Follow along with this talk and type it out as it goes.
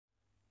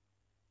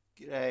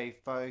G'day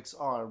folks,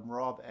 I'm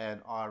Rob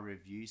and I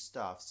review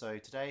stuff. So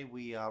today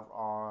we are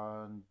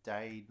on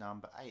day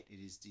number 8. It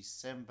is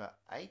December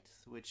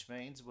 8th, which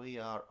means we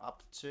are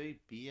up to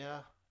beer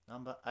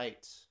number 8.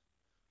 It's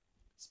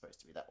supposed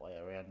to be that way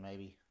around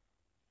maybe.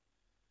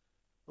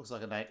 Looks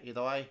like an 8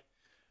 either way.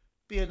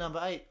 Beer number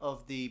 8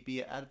 of the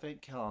beer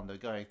advent calendar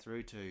going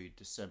through to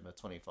December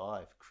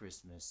 25,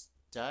 Christmas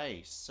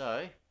Day.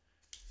 So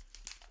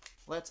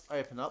let's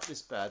open up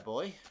this bad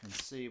boy and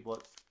see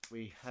what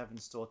we have in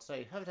store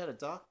today. Haven't had a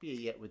dark beer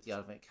yet with the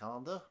advent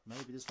calendar.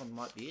 Maybe this one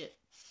might be it.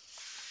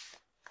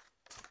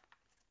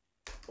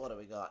 What do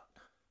we got?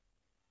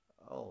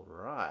 All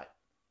right.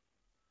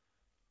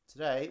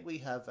 Today we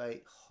have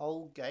a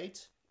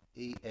Holgate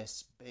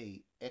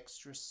ESB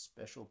Extra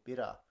Special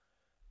Bitter.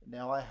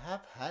 Now I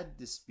have had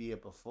this beer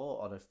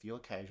before on a few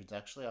occasions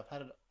actually. I've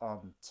had it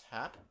on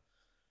tap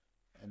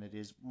and it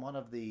is one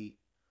of the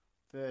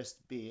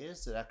first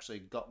beers that actually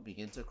got me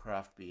into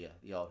craft beer,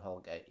 the old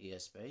Holgate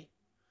ESB.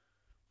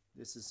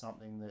 This is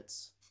something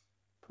that's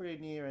pretty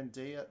near and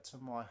dear to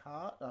my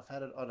heart. I've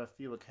had it on a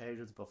few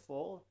occasions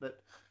before,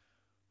 but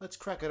let's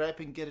crack it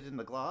open, get it in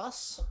the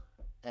glass,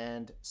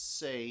 and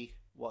see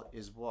what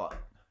is what.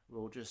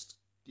 We'll just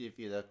give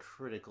you the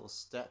critical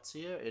stats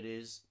here. It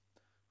is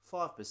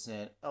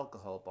 5%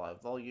 alcohol by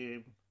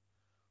volume.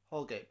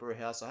 Holgate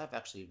Brewhouse. I have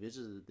actually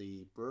visited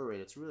the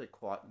brewery. It's really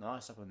quite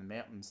nice up in the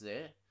mountains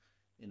there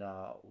in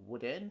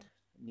Woodend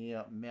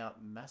near Mount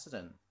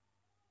Macedon.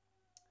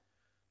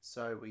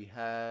 So we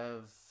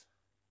have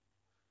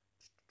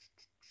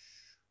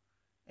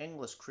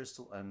English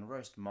crystal and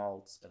roast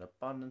malts, an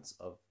abundance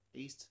of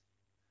East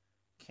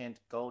Kent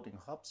Golding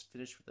hops,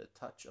 finished with a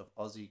touch of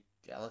Aussie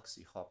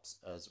Galaxy hops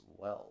as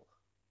well.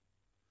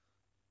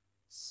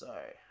 So,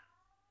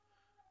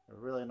 a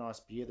really nice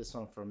beer, this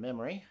one from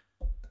memory.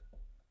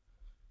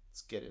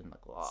 Let's get it in the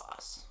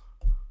glass.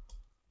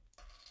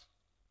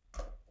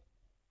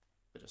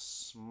 Bit of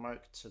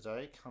smoke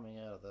today coming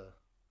out of the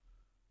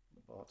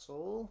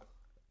bottle.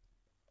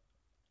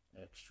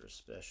 Extra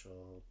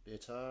special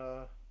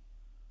bitter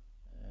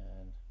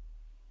and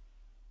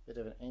a bit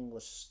of an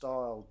English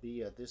style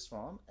beer this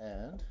one,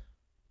 and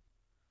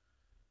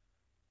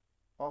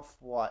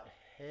off-white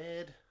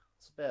head.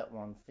 It's about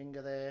one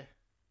finger there,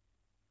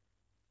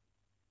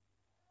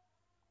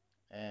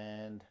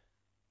 and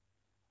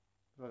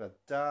like a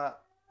dark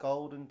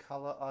golden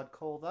color I'd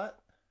call that,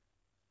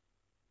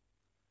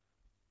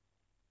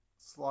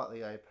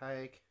 slightly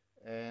opaque,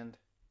 and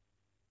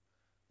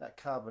that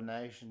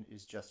carbonation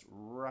is just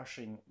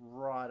rushing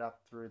right up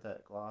through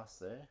that glass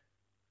there.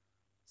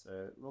 So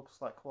it looks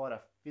like quite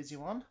a fizzy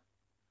one.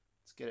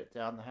 Let's get it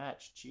down the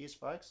hatch. Cheers,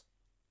 folks.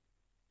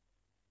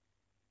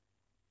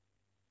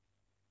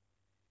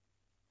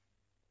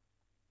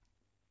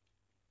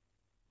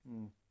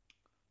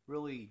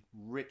 Really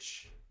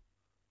rich,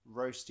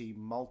 roasty,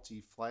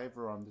 malty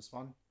flavour on this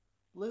one.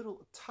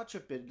 Little touch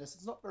of bitterness.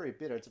 It's not very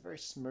bitter. It's a very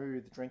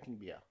smooth drinking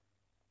beer.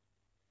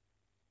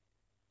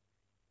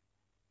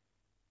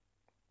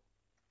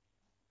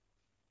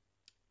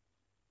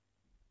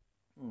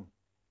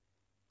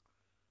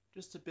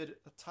 Just a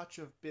touch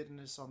of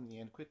bitterness on the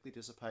end, quickly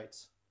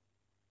dissipates.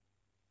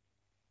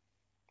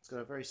 It's got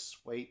a very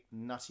sweet,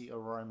 nutty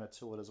aroma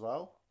to it as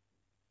well.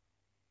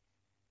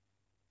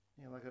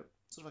 Yeah, like a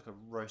sort of like a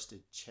roasted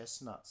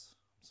chestnut,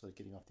 sort of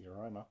getting off the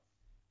aroma.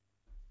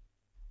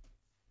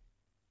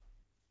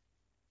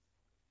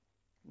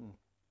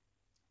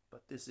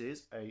 But this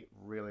is a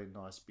really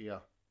nice beer.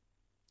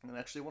 And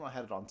actually, when I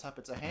had it on tap,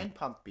 it's a hand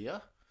pumped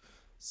beer.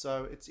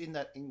 So it's in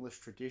that English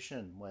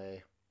tradition where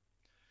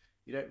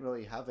you don't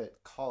really have it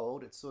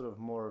cold. It's sort of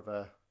more of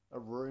a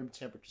room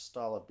temperature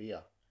style of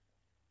beer.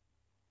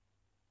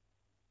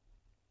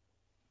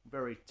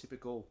 Very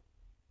typical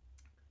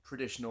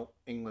traditional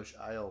English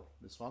ale,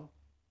 this one.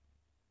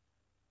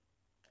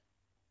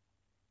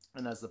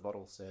 And as the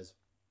bottle says,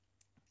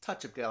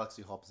 touch of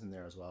Galaxy hops in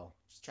there as well.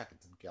 Just chuck in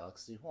some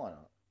Galaxy, why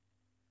not?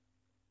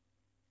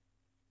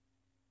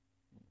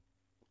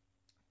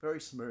 Very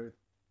smooth.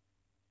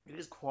 It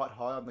is quite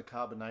high on the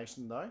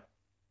carbonation though.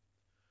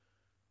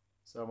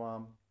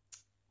 So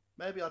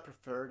maybe I'd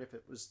prefer it if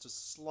it was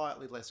just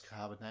slightly less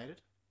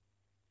carbonated.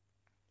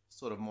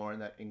 Sort of more in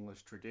that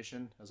English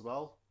tradition as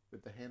well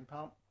with the hand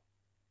pump.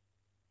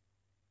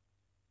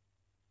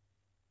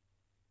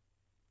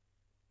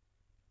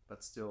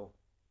 But still,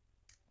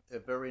 a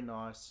very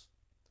nice,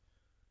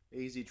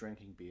 easy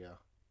drinking beer.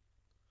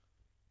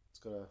 It's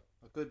got a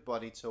good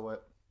body to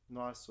it.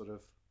 Nice sort of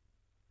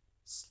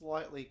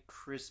slightly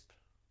crisp,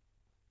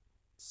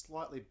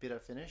 slightly bitter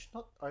finish.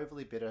 Not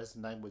overly bitter as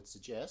the name would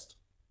suggest.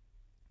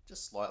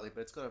 Just slightly,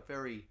 but it's got a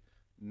very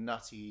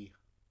nutty,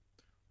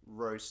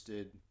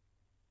 roasted,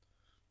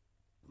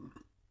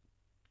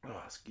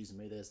 oh, excuse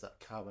me, there's that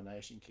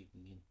carbonation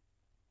kicking in.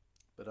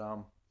 But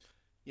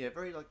yeah,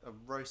 very like a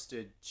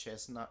roasted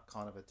chestnut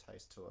kind of a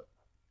taste to it.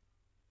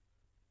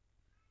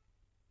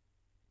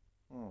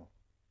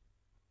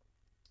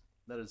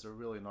 That is a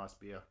really nice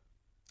beer.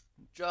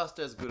 Just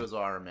as good as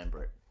I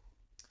remember it.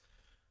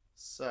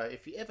 So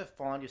if you ever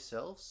find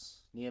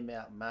yourselves near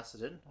Mount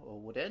Macedon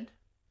or Woodend,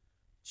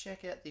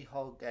 check out the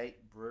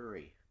Holgate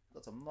Brewery.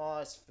 Got some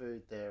nice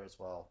food there as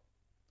well.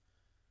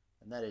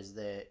 And that is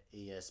their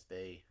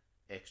ESB,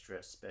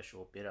 Extra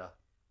Special Bitter.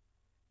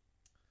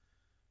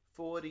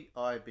 40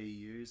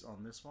 IBUs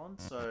on this one,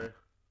 so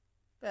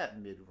about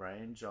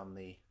mid-range on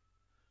the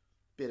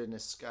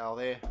bitterness scale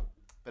there,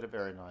 but a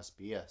very nice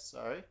beer.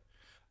 So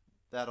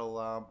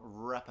that'll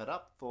wrap it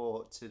up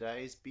for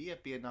today's beer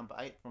number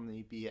 8 from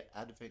the beer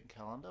advent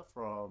calendar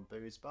from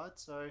Booze Bud.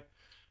 So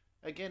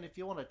again, if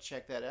you want to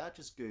check that out,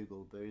 just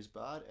Google Booze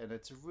Bud, and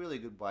it's a really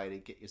good way to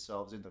get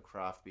yourselves into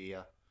craft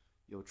beer.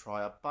 You'll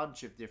try a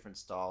bunch of different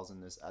styles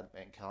in this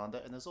advent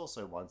calendar, and there's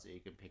also ones that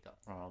you can pick up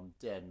from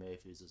Dan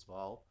Murphy's as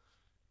well.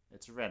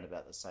 It's around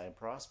about the same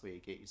price where you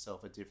get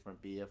yourself a different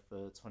beer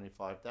for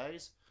 25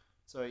 days.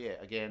 So yeah,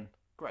 again,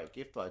 great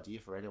gift idea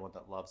for anyone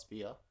that loves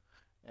beer,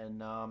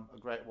 and a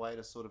great way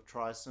to sort of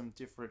try some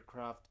different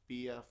craft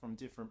beer from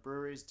different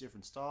breweries,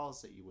 different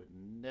styles that you would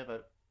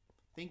never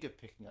think of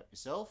picking up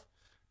yourself.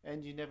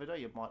 And you never know,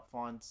 you might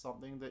find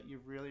something that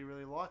you really,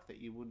 really like that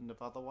you wouldn't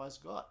have otherwise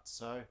got.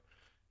 So,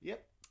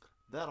 yep,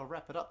 that'll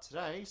wrap it up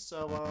today.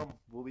 So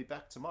we'll be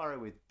back tomorrow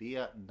with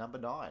beer number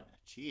 9.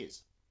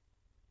 Cheers.